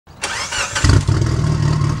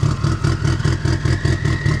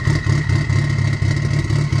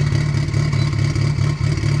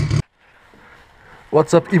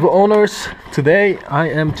What's up, Evo owners? Today I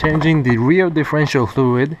am changing the rear differential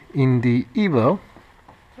fluid in the Evo.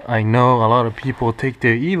 I know a lot of people take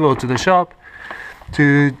their Evo to the shop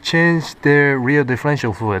to change their rear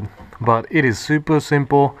differential fluid, but it is super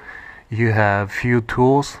simple. You have few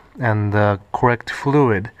tools and the correct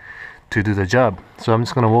fluid to do the job. So I'm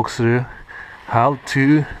just gonna walk through how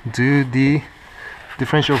to do the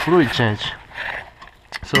differential fluid change.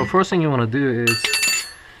 So first thing you want to do is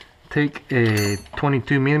take a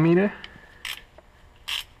 22 millimeter,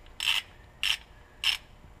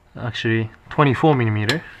 actually 24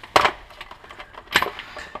 millimeter.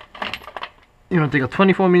 You want to take a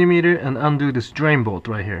 24 millimeter and undo this drain bolt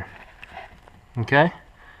right here. Okay,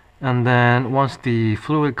 and then once the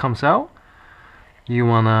fluid comes out, you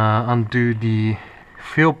want to undo the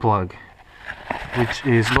fill plug, which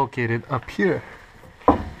is located up here.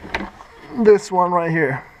 This one right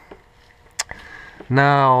here.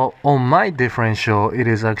 Now on my differential, it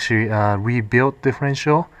is actually a rebuilt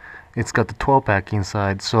differential. It's got the 12 pack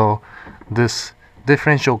inside, so this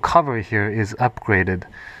differential cover here is upgraded.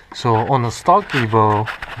 So on the stock Evo,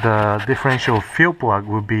 the differential fill plug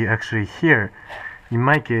will be actually here. In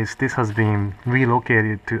my case, this has been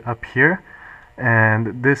relocated to up here,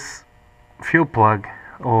 and this fill plug,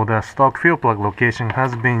 or the stock fill plug location,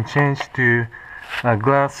 has been changed to a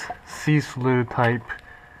glass see-through type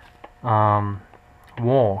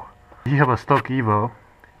wall. If you have a stock Evo,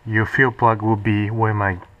 your fill plug will be where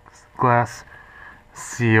my glass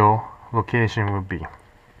seal location will be.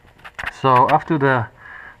 So after the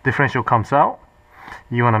differential comes out,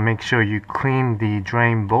 you want to make sure you clean the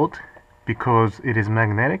drain bolt because it is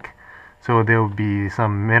magnetic, so there will be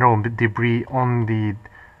some metal debris on the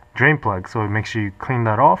drain plug, so make sure you clean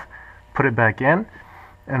that off, put it back in,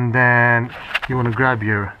 and then you want to grab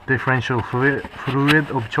your differential fluid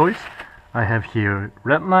of choice. I have here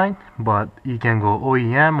Redline, but you can go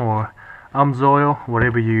OEM or AMSOIL,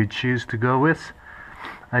 whatever you choose to go with.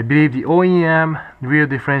 I believe the OEM rear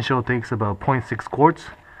differential takes about 0.6 quarts.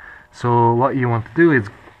 So what you want to do is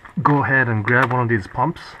go ahead and grab one of these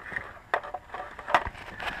pumps,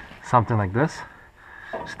 something like this,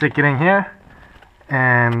 stick it in here,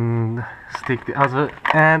 and stick the other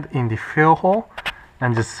end in the fill hole,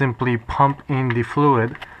 and just simply pump in the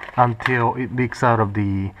fluid until it leaks out of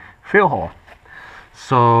the fill hole.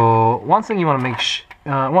 So one thing you want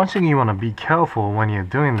to be careful when you're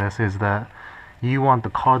doing this is that you want the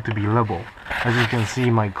car to be level. As you can see,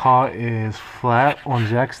 my car is flat on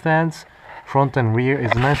jack stands. Front and rear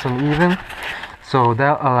is nice and even, so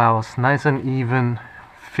that allows nice and even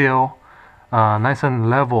fill, nice and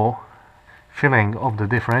level filling of the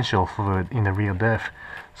differential fluid in the rear diff.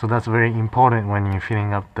 So that's very important when you're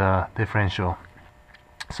filling up the differential.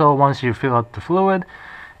 So once you fill up the fluid,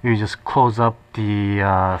 you just close up the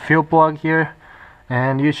fill plug here,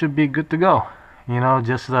 and you should be good to go. You know,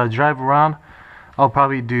 just drive around. I'll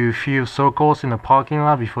probably do a few circles in the parking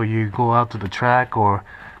lot before you go out to the track or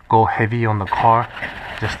go heavy on the car,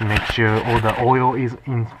 just to make sure all the oil is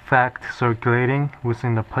in fact circulating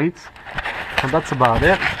within the plates. So that's about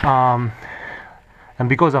it. And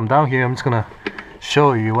because I'm down here, I'm just gonna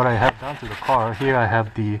show you what I have done to the car. Here I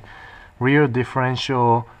have the rear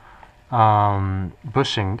differential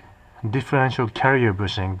bushing, differential carrier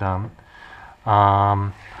bushing done.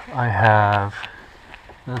 I have,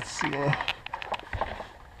 let's see,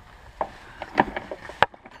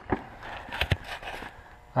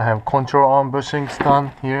 I have control arm bushings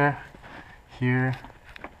done here,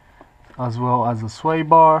 as well as a sway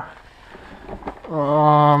bar,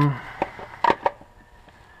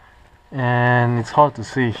 and it's hard to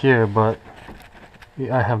see here, but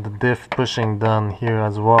I have the diff bushing done here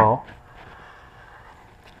as well.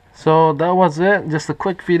 So that was it, just a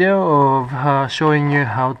quick video of showing you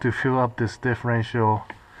how to fill up this differential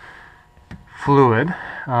fluid.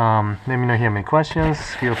 Let me know if you have any questions.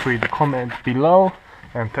 Feel free to comment below,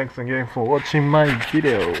 and thanks again for watching my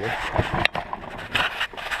video.